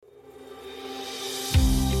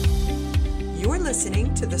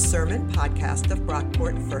listening to the Sermon Podcast of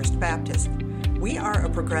Brockport First Baptist. We are a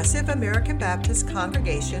progressive American Baptist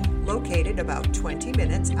congregation located about 20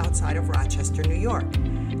 minutes outside of Rochester, New York.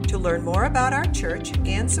 To learn more about our church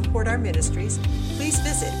and support our ministries, please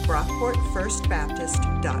visit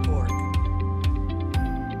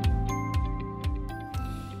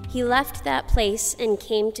brockportfirstbaptist.org. He left that place and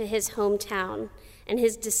came to his hometown, and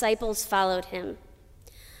his disciples followed him.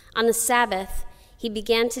 On the Sabbath, he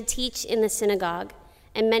began to teach in the synagogue,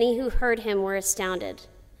 and many who heard him were astounded.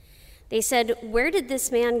 They said, "Where did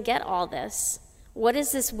this man get all this? What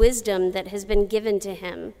is this wisdom that has been given to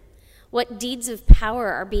him? What deeds of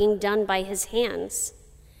power are being done by his hands?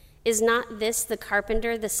 Is not this the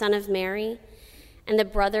carpenter, the son of Mary, and the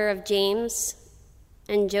brother of James,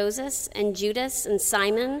 and Joseph, and Judas, and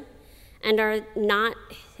Simon? And are not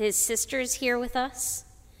his sisters here with us?"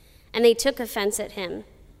 And they took offense at him.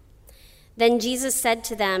 Then Jesus said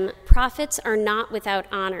to them, "Prophets are not without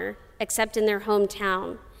honor, except in their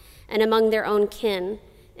hometown, and among their own kin,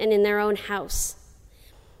 and in their own house."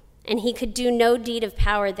 And he could do no deed of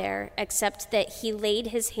power there, except that he laid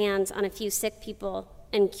his hands on a few sick people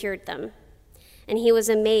and cured them. And he was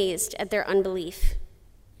amazed at their unbelief.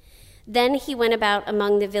 Then he went about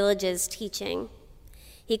among the villages teaching.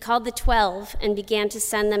 He called the 12 and began to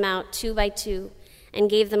send them out 2 by 2, and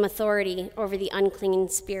gave them authority over the unclean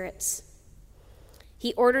spirits.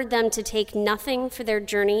 He ordered them to take nothing for their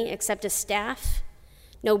journey except a staff,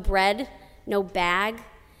 no bread, no bag,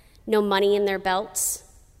 no money in their belts,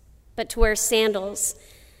 but to wear sandals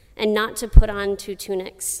and not to put on 2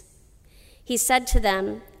 tunics. He said to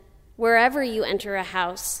them, "Wherever you enter a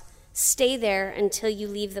house, stay there until you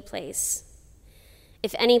leave the place.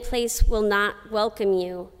 If any place will not welcome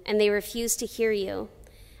you and they refuse to hear you,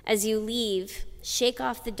 as you leave, shake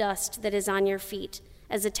off the dust that is on your feet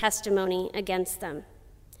as a testimony against them."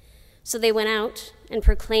 So they went out and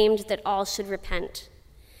proclaimed that all should repent.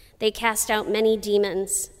 They cast out many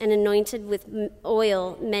demons and anointed with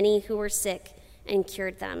oil many who were sick and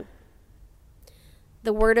cured them.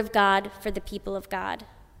 The word of God for the people of God.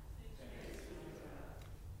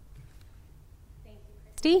 Thank you,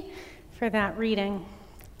 Christy, for that reading.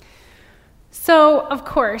 So, of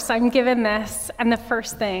course, I'm given this, and the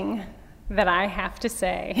first thing that I have to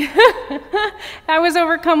say, I was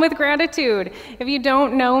overcome with gratitude. If you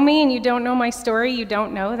don't know me and you don't know my story, you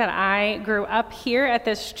don't know that I grew up here at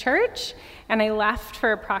this church, and I left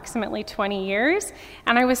for approximately 20 years,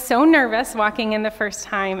 and I was so nervous walking in the first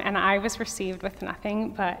time, and I was received with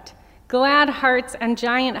nothing but glad hearts and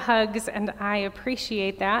giant hugs, and I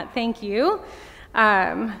appreciate that. Thank you.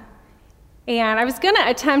 And I was going to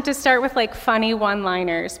attempt to start with like funny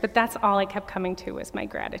one-liners, but that's all I kept coming to was my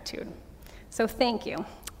gratitude. So thank you.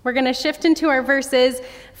 We're going to shift into our verses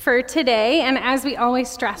for today, and as we always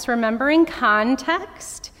stress, remembering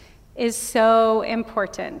context is so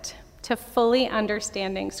important to fully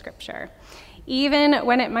understanding Scripture, even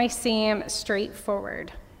when it might seem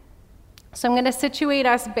straightforward. So I'm going to situate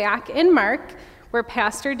us back in Mark, where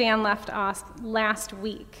Pastor Dan left us last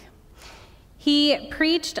week. He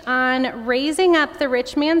preached on raising up the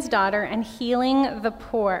rich man's daughter and healing the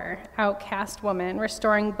poor, outcast woman,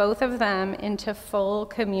 restoring both of them into full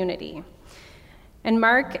community. And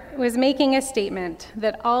Mark was making a statement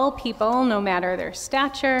that all people, no matter their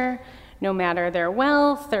stature, no matter their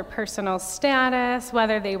wealth, their personal status,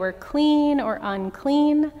 whether they were clean or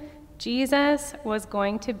unclean, Jesus was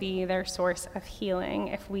going to be their source of healing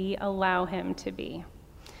if we allow him to be.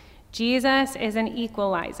 Jesus is an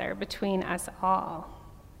equalizer between us all.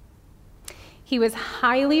 He was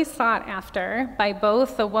highly sought after by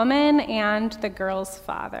both the woman and the girl's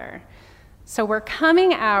father. So we're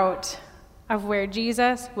coming out of where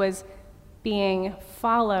Jesus was being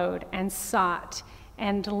followed and sought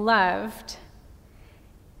and loved.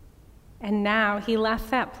 And now he left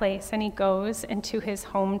that place and he goes into his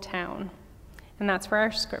hometown. And that's where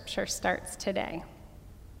our scripture starts today.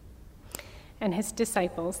 And his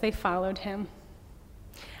disciples, they followed him.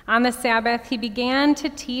 On the Sabbath, he began to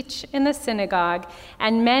teach in the synagogue,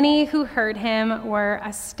 and many who heard him were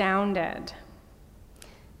astounded.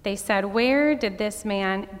 They said, "Where did this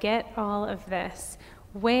man get all of this?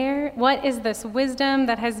 What is this wisdom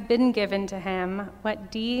that has been given to him?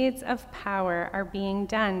 What deeds of power are being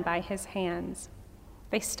done by his hands?"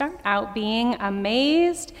 They start out being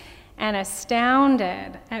amazed and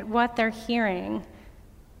astounded at what they're hearing,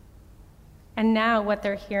 and now what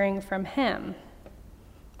they're hearing from him.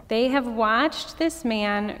 They have watched this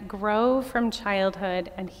man grow from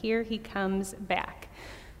childhood, and here he comes back.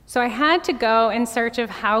 So I had to go in search of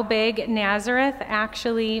how big Nazareth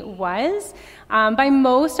actually was. By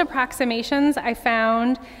most approximations, I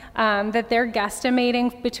found that they're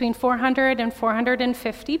guesstimating between 400 and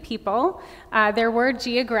 450 people. There were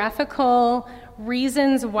geographical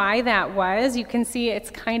reasons why that was. You can see it's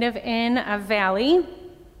kind of in a valley,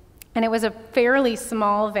 and it was a fairly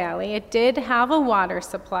small valley. It did have a water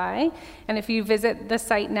supply, and if you visit the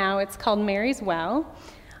site now, it's called Mary's Well.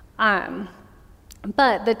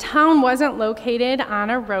 But the town wasn't located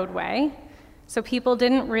on a roadway, so people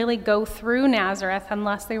didn't really go through Nazareth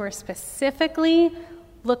unless they were specifically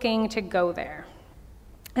looking to go there.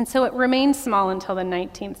 And so it remained small until the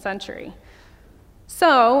 19th century.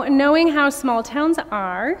 So, knowing how small towns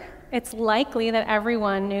are, it's likely that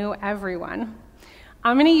everyone knew everyone.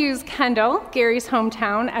 I'm going to use Kendall, Gary's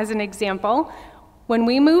hometown, as an example. When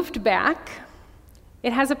we moved back,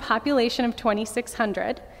 it has a population of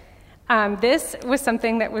 2,600. This was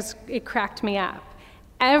something it cracked me up.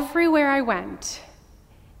 Everywhere I went,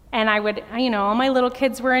 and I would, all my little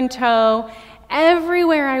kids were in tow.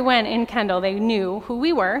 Everywhere I went in Kendall, they knew who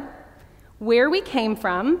we were, where we came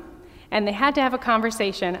from, and they had to have a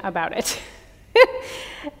conversation about it.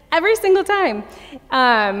 Every single time.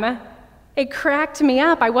 It cracked me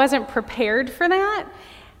up. I wasn't prepared for that.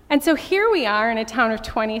 And so here we are in a town of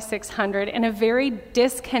 2,600 in a very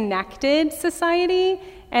disconnected society,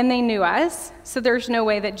 and they knew us, so there's no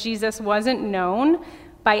way that Jesus wasn't known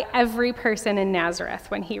by every person in Nazareth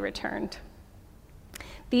when he returned.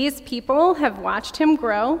 These people have watched him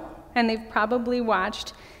grow, and they've probably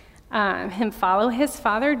watched him follow his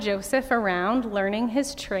father Joseph around, learning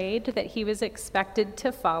his trade that he was expected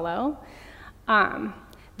to follow.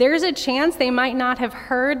 There's a chance they might not have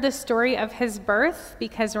heard the story of his birth,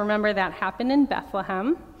 because remember that happened in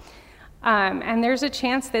Bethlehem. And there's a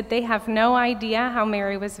chance that they have no idea how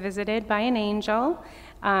Mary was visited by an angel,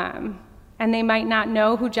 and they might not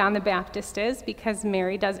know who John the Baptist is because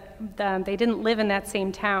they didn't live in that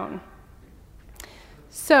same town.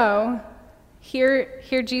 So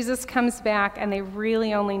here Jesus comes back, and they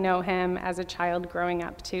really only know him as a child growing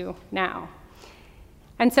up to now.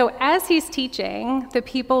 And so as he's teaching, the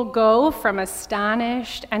people go from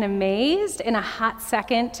astonished and amazed in a hot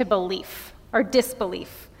second to belief or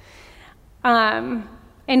disbelief.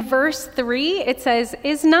 In verse 3, it says,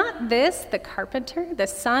 "Is not this the carpenter, the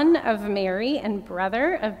son of Mary and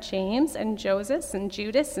brother of James and Joseph and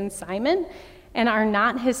Judas and Simon? And are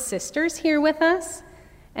not his sisters here with us?"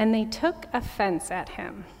 And they took offense at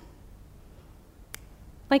him.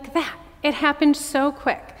 Like that. It happened so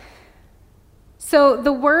quick. So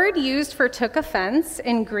the word used for took offense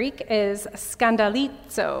in Greek is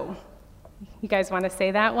skandalizo. You guys want to say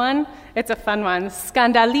that one? It's a fun one.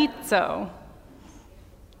 Skandalizo.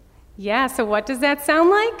 Yeah, so what does that sound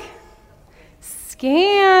like?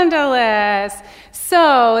 Scandalous.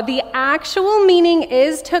 So the actual meaning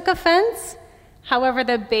is took offense. However,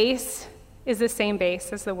 the base is the same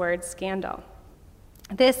base as the word scandal.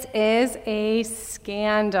 This is a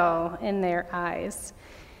scandal in their eyes.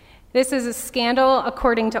 This is a scandal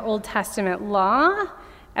according to Old Testament law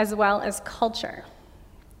as well as culture.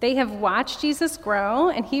 They have watched Jesus grow,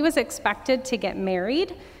 and he was expected to get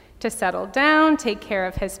married, to settle down, take care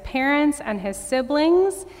of his parents and his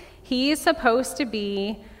siblings. He is supposed to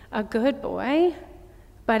be a good boy,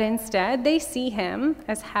 but instead they see him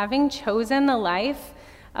as having chosen the life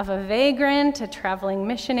of a vagrant, a traveling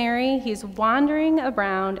missionary. He's wandering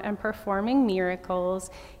around and performing miracles,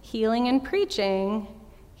 healing and preaching.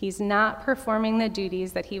 He's not performing the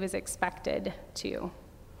duties that he was expected to.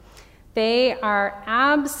 They are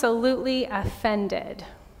absolutely offended,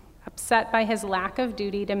 upset by his lack of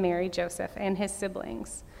duty to Mary, Joseph, and his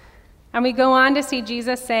siblings. And we go on to see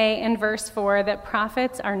Jesus say in verse 4 that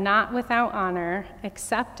prophets are not without honor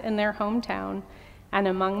except in their hometown and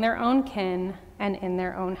among their own kin and in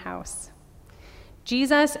their own house.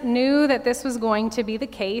 Jesus knew that this was going to be the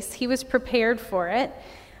case. He was prepared for it.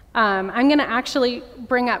 I'm going to actually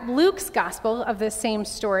bring up Luke's gospel of this same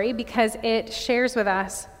story because it shares with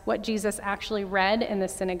us what Jesus actually read in the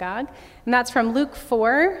synagogue. And that's from Luke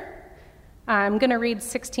 4. I'm going to read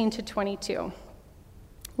 16 to 22.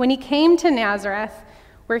 When he came to Nazareth,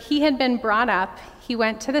 where he had been brought up, he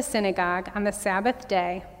went to the synagogue on the Sabbath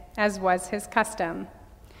day, as was his custom.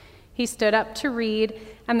 He stood up to read,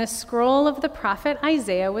 and the scroll of the prophet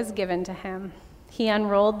Isaiah was given to him. He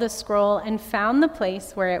unrolled the scroll and found the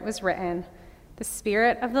place where it was written, "The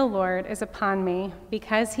Spirit of the Lord is upon me,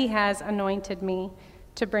 because he has anointed me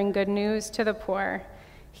to bring good news to the poor.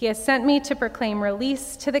 He has sent me to proclaim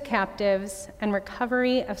release to the captives and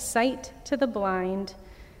recovery of sight to the blind,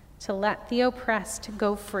 to let the oppressed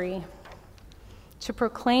go free, to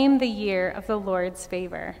proclaim the year of the Lord's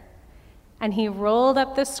favor. And he rolled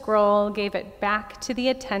up the scroll, gave it back to the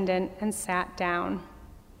attendant, and sat down.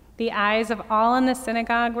 The eyes of all in the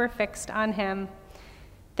synagogue were fixed on him.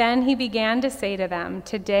 Then he began to say to them,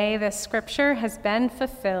 "Today this scripture has been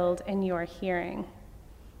fulfilled in your hearing."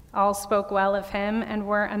 All spoke well of him and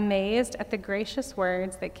were amazed at the gracious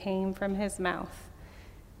words that came from his mouth.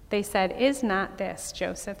 They said, "Is not this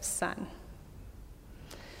Joseph's son?"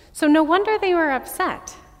 So no wonder they were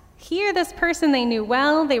upset. Here, this person they knew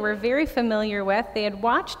well, they were very familiar with, they had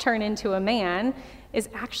watched turn into a man, is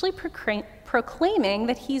actually proclaiming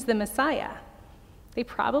that he's the Messiah. They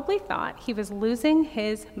probably thought he was losing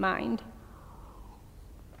his mind.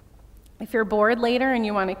 If you're bored later and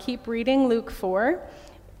you want to keep reading Luke 4,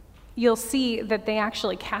 you'll see that they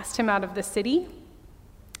actually cast him out of the city.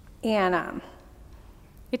 And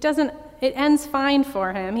it ends fine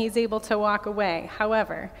for him. He's able to walk away.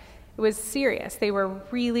 However, it was serious. They were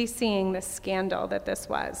really seeing the scandal that this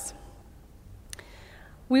was.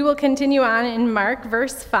 We will continue on in Mark,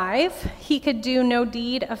 verse 5. He could do no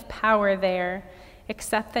deed of power there,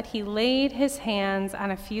 except that he laid his hands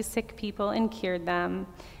on a few sick people and cured them,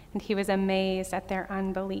 and he was amazed at their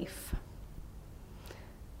unbelief.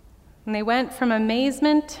 And they went from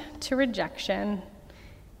amazement to rejection,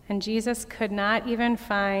 and Jesus could not even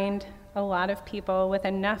find a lot of people with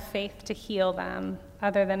enough faith to heal them,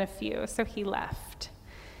 other than a few, so he left.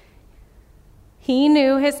 He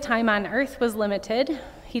knew his time on earth was limited.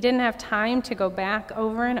 He didn't have time to go back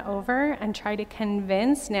over and over and try to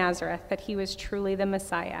convince Nazareth that he was truly the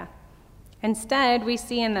Messiah. Instead, we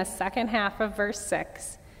see in the second half of verse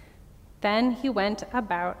 6, then he went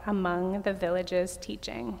about among the villages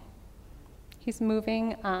teaching. He's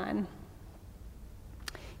moving on.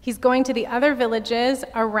 He's going to the other villages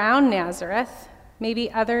around Nazareth.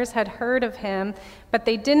 Maybe others had heard of him, but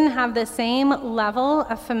they didn't have the same level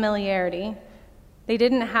of familiarity. They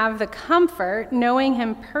didn't have the comfort knowing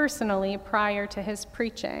him personally prior to his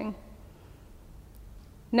preaching.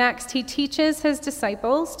 Next, he teaches his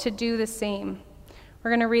disciples to do the same.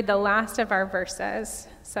 We're going to read the last of our verses,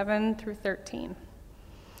 7 through 13.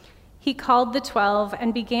 He called the 12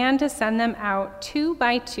 and began to send them out 2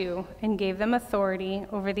 by 2 and gave them authority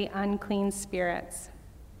over the unclean spirits.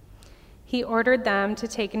 He ordered them to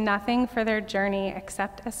take nothing for their journey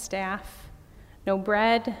except a staff, no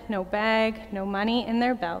bread, no bag, no money in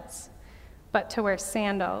their belts, but to wear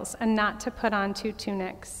sandals and not to put on 2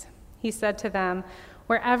 tunics. He said to them,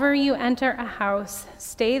 "Wherever you enter a house,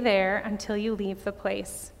 stay there until you leave the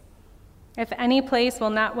place. If any place will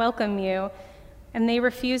not welcome you, and they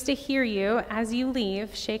refuse to hear you as you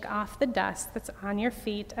leave, shake off the dust that's on your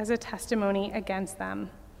feet as a testimony against them."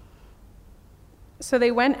 So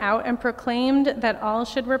they went out and proclaimed that all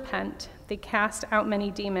should repent. They cast out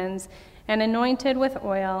many demons and anointed with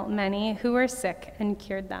oil many who were sick and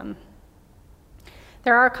cured them.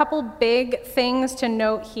 There are a couple big things to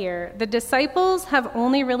note here. The disciples have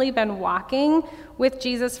only really been walking with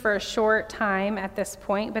Jesus for a short time at this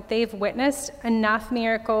point, but they've witnessed enough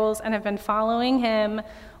miracles and have been following him,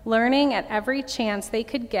 learning at every chance they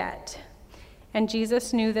could get. And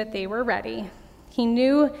Jesus knew that they were ready. He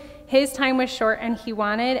knew his time was short, and he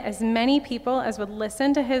wanted as many people as would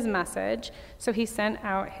listen to his message, so he sent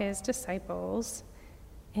out his disciples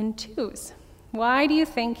in 2s. Why do you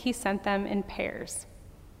think he sent them in pairs?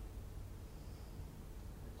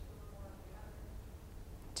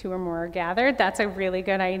 2 or more are gathered. That's a really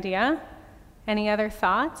good idea. Any other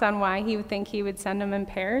thoughts on why he would think he would send them in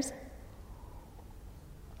pairs?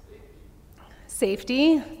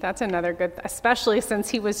 Safety. That's another good, especially since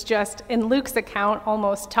he was just, in Luke's account,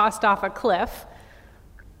 almost tossed off a cliff.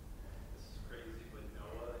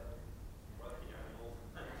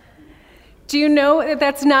 Do you know that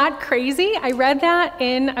that's not crazy? I read that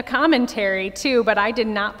in a commentary too, but I did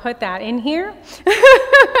not put that in here.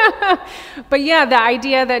 But yeah, the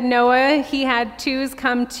idea that Noah, he had 2s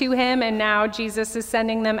come to him, and now Jesus is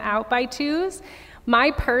sending them out by 2s.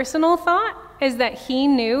 My personal thought is that he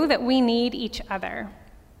knew that we need each other.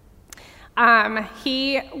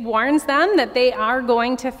 He warns them that they are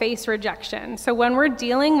going to face rejection. So when we're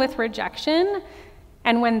dealing with rejection,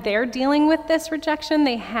 and when they're dealing with this rejection,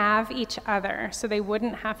 they have each other, so they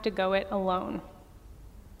wouldn't have to go it alone.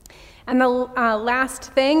 And the last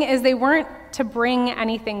thing is they weren't to bring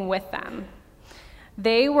anything with them.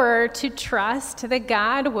 They were to trust that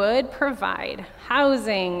God would provide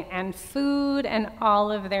housing and food and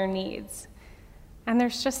all of their needs. And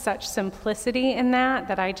there's just such simplicity in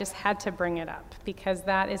that I just had to bring it up, because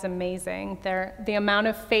that is amazing. The amount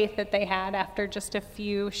of faith that they had after just a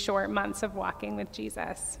few short months of walking with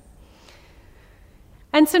Jesus.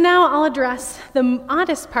 And so now I'll address the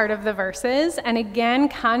oddest part of the verses, and again,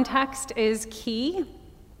 context is key.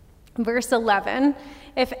 Verse 11,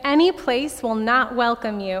 if any place will not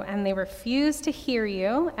welcome you and they refuse to hear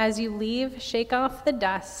you, as you leave, shake off the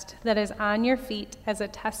dust that is on your feet as a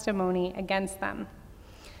testimony against them.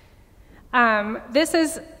 This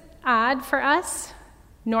is odd for us.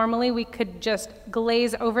 Normally we could just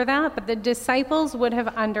glaze over that, but the disciples would have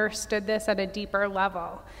understood this at a deeper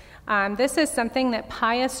level. This is something that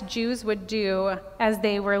pious Jews would do as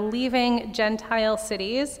they were leaving Gentile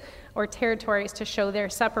cities or territories to show their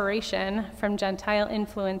separation from Gentile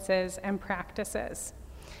influences and practices.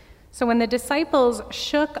 So when the disciples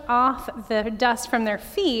shook off the dust from their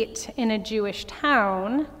feet in a Jewish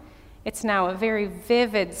town, it's now a very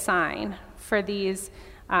vivid sign for these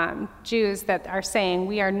Jews that are saying,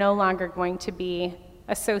 we are no longer going to be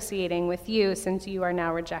associating with you since you are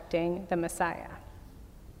now rejecting the Messiah.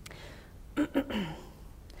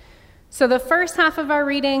 So the first half of our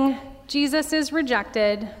reading, Jesus is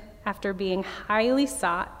rejected after being highly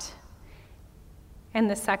sought. And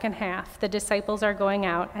the second half, the disciples are going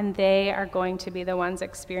out and they are going to be the ones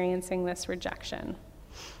experiencing this rejection.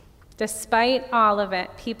 Despite all of it,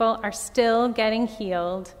 people are still getting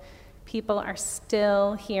healed. People are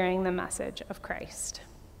still hearing the message of Christ.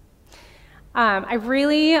 I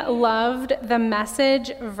really loved the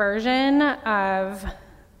Message version of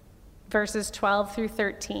verses 12 through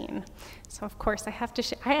 13. So, of course,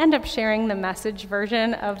 I end up sharing the Message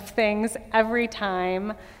version of things every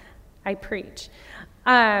time I preach.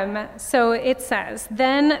 So it says,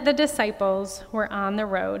 then the disciples were on the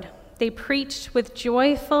road. They preached with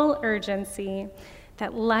joyful urgency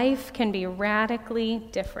that life can be radically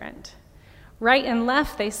different. Right and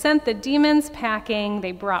left, they sent the demons packing.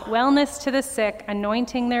 They brought wellness to the sick,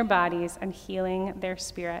 anointing their bodies and healing their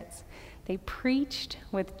spirits. They preached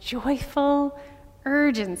with joyful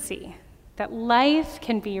urgency that life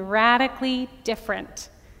can be radically different.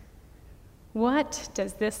 What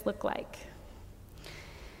does this look like?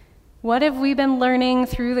 What have we been learning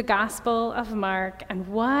through the Gospel of Mark, and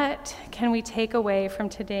what can we take away from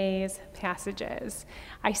today's passages?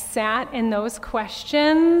 I sat in those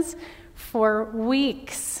questions for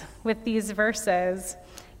weeks with these verses,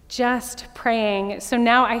 just praying. So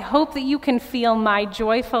now I hope that you can feel my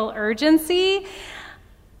joyful urgency,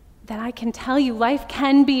 that I can tell you life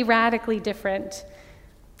can be radically different.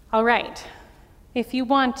 All right, if you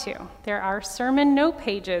want to, there are sermon note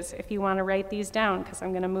pages if you want to write these down, because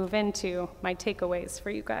I'm going to move into my takeaways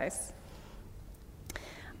for you guys.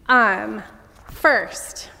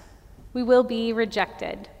 First, we will be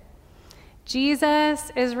rejected.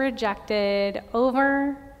 Jesus is rejected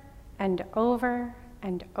over and over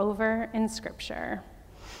and over in Scripture.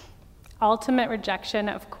 Ultimate rejection,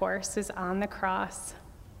 of course, is on the cross.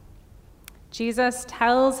 Jesus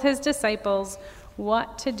tells his disciples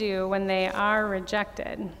what to do when they are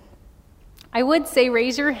rejected. I would say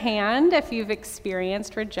raise your hand if you've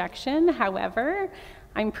experienced rejection. However,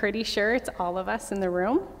 I'm pretty sure it's all of us in the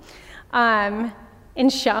room in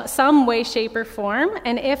some way, shape, or form.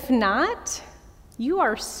 And if not, you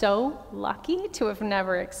are so lucky to have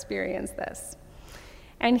never experienced this.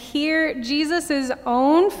 And here, Jesus'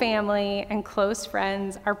 own family and close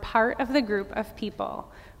friends are part of the group of people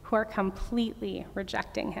who are completely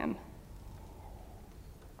rejecting him.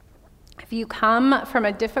 If you come from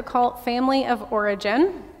a difficult family of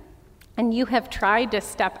origin and you have tried to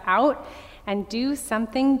step out and do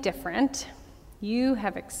something different, you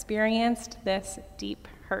have experienced this deep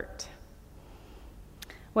hurt.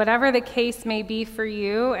 Whatever the case may be for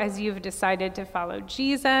you as you've decided to follow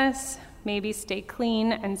Jesus, maybe stay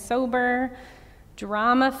clean and sober,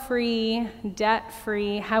 drama-free,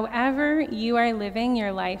 debt-free, however you are living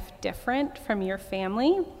your life different from your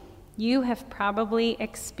family, you have probably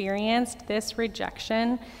experienced this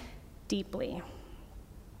rejection deeply.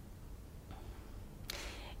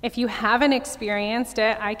 If you haven't experienced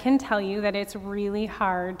it, I can tell you that it's really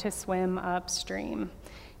hard to swim upstream,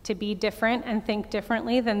 to be different and think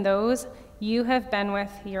differently than those you have been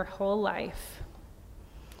with your whole life.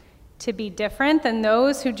 To be different than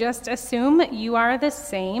those who just assume you are the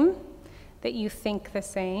same, that you think the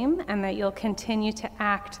same, and that you'll continue to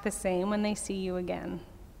act the same when they see you again.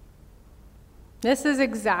 This is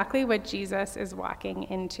exactly what Jesus is walking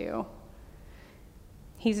into.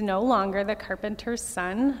 He's no longer the carpenter's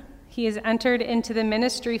son. He has entered into the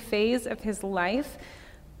ministry phase of his life,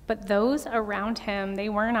 but those around him, they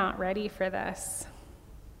were not ready for this.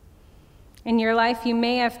 In your life, you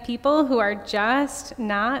may have people who are just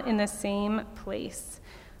not in the same place,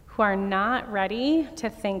 who are not ready to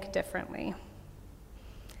think differently.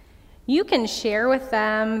 You can share with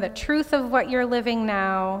them the truth of what you're living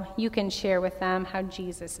now. You can share with them how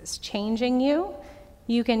Jesus is changing you.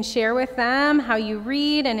 You can share with them how you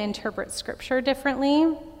read and interpret Scripture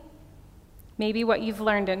differently. Maybe what you've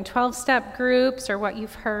learned in 12-step groups or what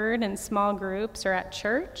you've heard in small groups or at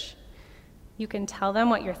church. You can tell them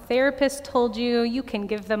what your therapist told you. You can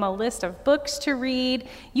give them a list of books to read.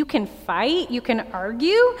 You can fight. You can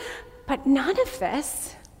argue. But none of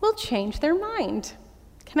this will change their mind.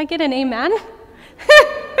 Can I get an amen?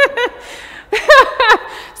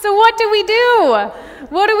 So what do we do?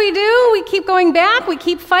 What do? We keep going back? We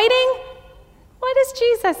keep fighting? What does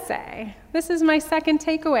Jesus say? This is my second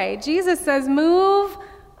takeaway. Jesus says, move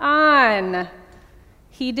on.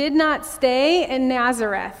 He did not stay in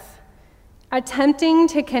Nazareth, attempting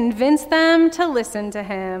to convince them to listen to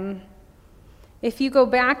him. If you go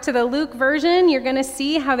back to the Luke version, you're going to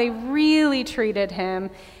see how they really treated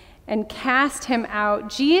him and cast him out.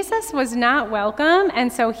 Jesus was not welcome,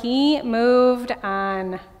 and so he moved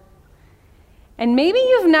on. And maybe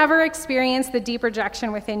you've never experienced the deep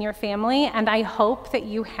rejection within your family, and I hope that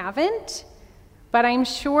you haven't, but I'm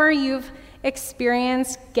sure you've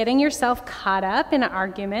experienced getting yourself caught up in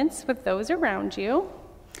arguments with those around you,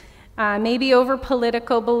 maybe over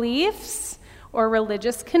political beliefs or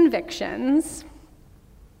religious convictions.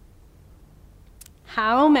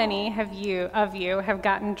 How many of you have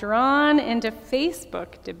gotten drawn into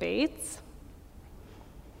Facebook debates?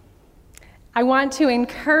 I want to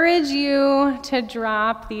encourage you to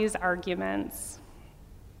drop these arguments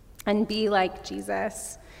and be like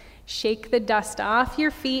Jesus. Shake the dust off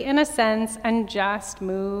your feet in a sense and just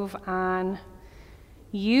move on.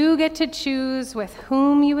 You get to choose with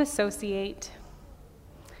whom you associate.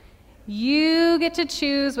 You get to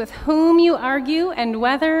choose with whom you argue and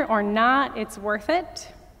whether or not it's worth it.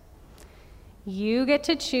 You get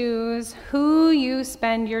to choose who you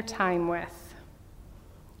spend your time with.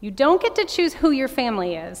 You don't get to choose who your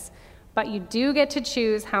family is, but you do get to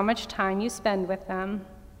choose how much time you spend with them.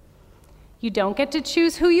 You don't get to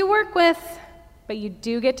choose who you work with, but you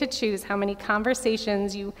do get to choose how many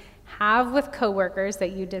conversations you have with coworkers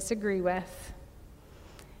that you disagree with.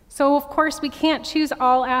 So, of course, we can't choose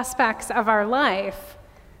all aspects of our life,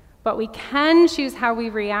 but we can choose how we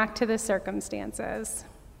react to the circumstances.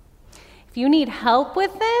 If you need help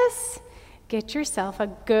with this, get yourself a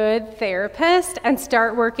good therapist and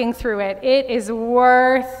start working through it. It is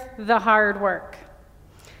worth the hard work.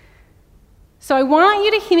 So I want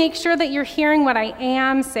you to make sure that you're hearing what I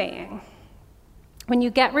am saying. When you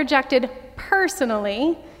get rejected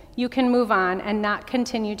personally, you can move on and not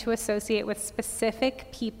continue to associate with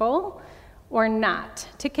specific people or not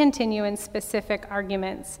to continue in specific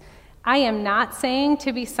arguments. I am not saying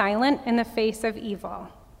to be silent in the face of evil.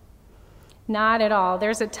 Not at all.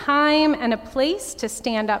 There's a time and a place to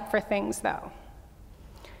stand up for things, though.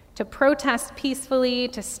 To protest peacefully,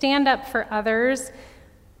 to stand up for others,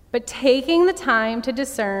 but taking the time to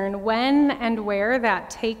discern when and where that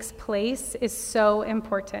takes place is so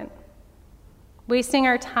important. Wasting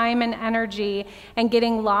our time and energy and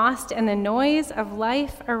getting lost in the noise of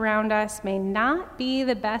life around us may not be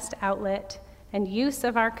the best outlet and use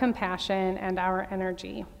of our compassion and our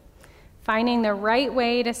energy. Finding the right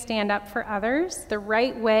way to stand up for others, the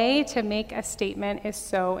right way to make a statement is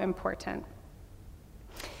so important.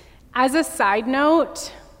 As a side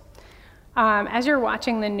note, as you're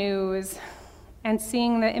watching the news and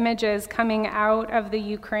seeing the images coming out of the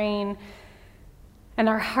Ukraine, and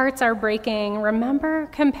our hearts are breaking, remember,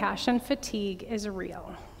 compassion fatigue is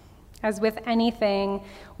real. As with anything,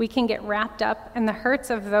 we can get wrapped up in the hurts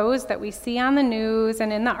of those that we see on the news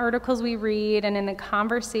and in the articles we read and in the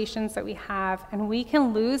conversations that we have, and we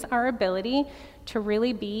can lose our ability to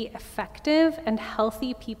really be effective and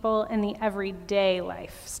healthy people in the everyday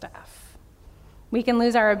life stuff. We can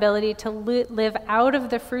lose our ability to live out of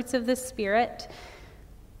the fruits of the Spirit,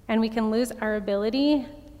 and we can lose our ability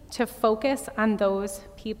to focus on those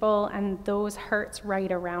people and those hurts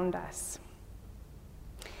right around us.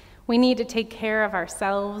 We need to take care of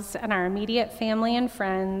ourselves and our immediate family and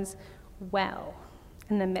friends well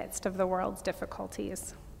in the midst of the world's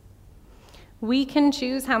difficulties. We can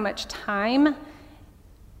choose how much time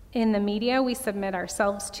in the media we submit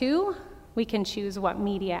ourselves to. We can choose what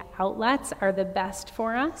media outlets are the best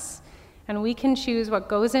for us. And we can choose what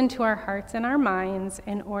goes into our hearts and our minds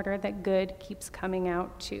in order that good keeps coming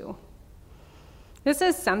out too. This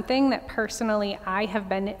is something that personally I have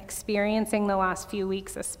been experiencing the last few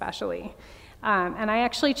weeks especially. And I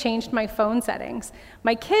actually changed my phone settings.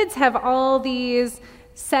 My kids have all these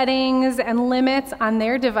settings and limits on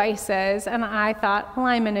their devices, and I thought, well,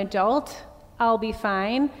 I'm an adult, I'll be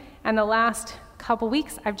fine. And the last couple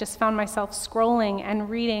weeks, I've just found myself scrolling and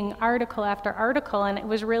reading article after article, and it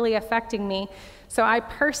was really affecting me. So I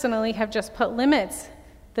personally have just put limits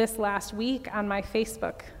this last week on my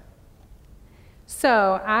Facebook.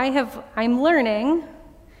 So I'm learning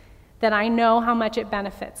that I know how much it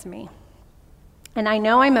benefits me. And I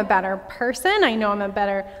know I'm a better person. I know I'm a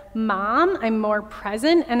better mom. I'm more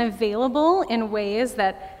present and available in ways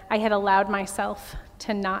that I had allowed myself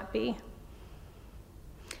to not be.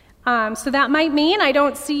 So that might mean I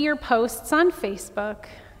don't see your posts on Facebook.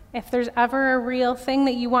 If there's ever a real thing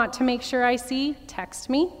that you want to make sure I see, text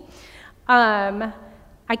me.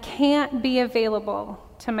 I can't be available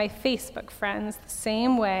to my Facebook friends the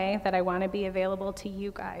same way that I want to be available to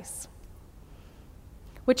you guys.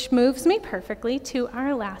 Which moves me perfectly to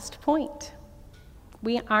our last point.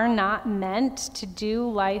 We are not meant to do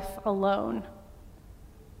life alone.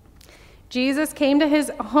 Jesus came to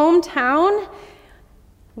his hometown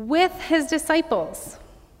with his disciples.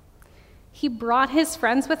 He brought his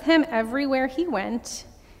friends with him everywhere he went.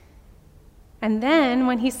 And then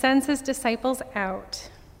when he sends his disciples out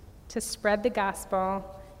to spread the gospel,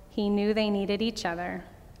 he knew they needed each other.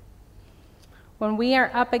 When we are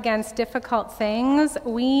up against difficult things,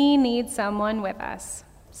 we need someone with us,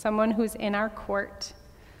 someone who's in our court,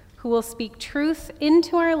 who will speak truth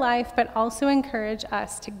into our life, but also encourage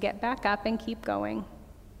us to get back up and keep going.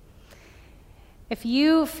 If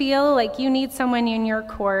you feel like you need someone in your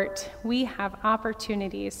court, we have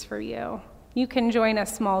opportunities for you. You can join a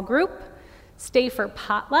small group, stay for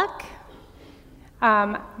potluck.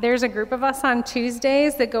 There's a group of us on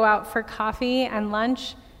Tuesdays that go out for coffee and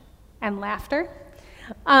lunch and laughter.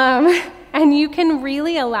 And you can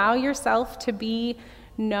really allow yourself to be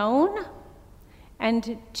known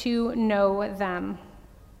and to know them.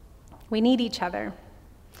 We need each other.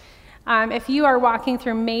 If you are walking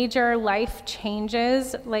through major life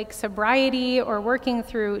changes like sobriety or working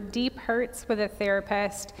through deep hurts with a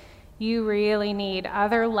therapist, you really need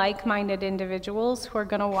other like-minded individuals who are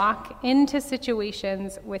going to walk into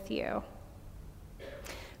situations with you.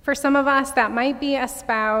 For some of us, that might be a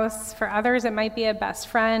spouse. For others, it might be a best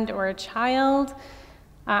friend or a child.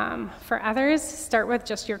 For others, start with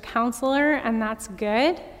just your counselor, and that's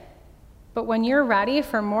good. But when you're ready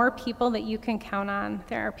for more people that you can count on,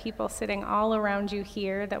 there are people sitting all around you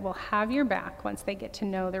here that will have your back once they get to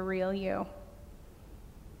know the real you.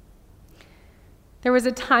 There was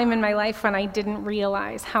a time in my life when I didn't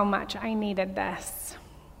realize how much I needed this.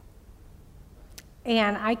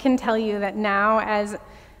 And I can tell you that now, as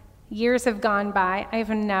years have gone by,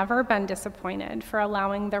 I've never been disappointed for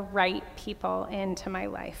allowing the right people into my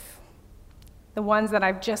life. The ones that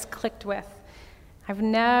I've just clicked with. I've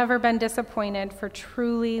never been disappointed for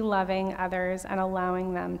truly loving others and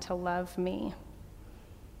allowing them to love me.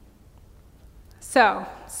 So,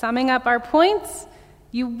 summing up our points,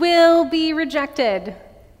 you will be rejected.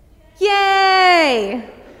 Yay!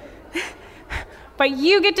 But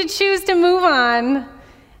you get to choose to move on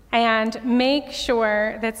and make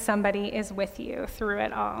sure that somebody is with you through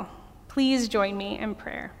it all. Please join me in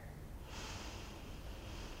prayer.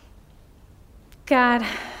 God,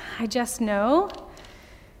 I just know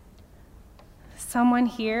someone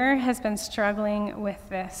here has been struggling with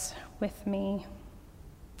this with me.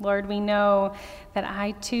 Lord, we know that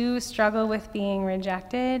I too struggle with being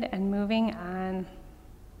rejected and moving on.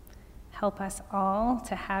 Help us all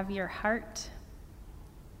to have your heart,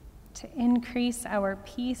 to increase our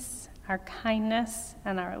peace, our kindness,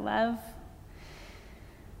 and our love.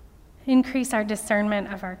 Increase our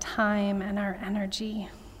discernment of our time and our energy.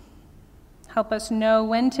 Help us know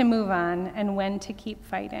when to move on and when to keep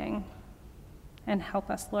fighting. And help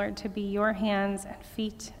us, Lord, to be your hands and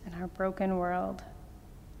feet in our broken world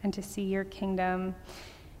and to see your kingdom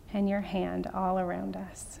and your hand all around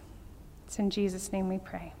us. It's in Jesus' name we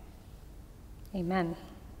pray. Amen.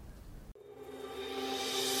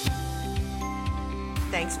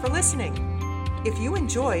 Thanks for listening. If you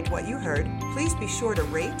enjoyed what you heard, please be sure to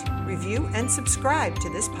rate, review, and subscribe to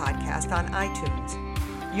this podcast on iTunes.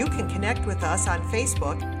 You can connect with us on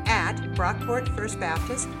Facebook at Brockport First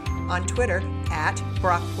Baptist, on Twitter at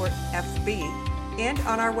BrockportFB, and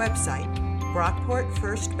on our website,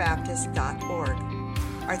 brockportfirstbaptist.org.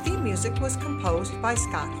 Our theme music was composed by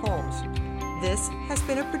Scott Holmes. This has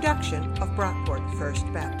been a production of Brockport First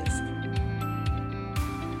Baptist.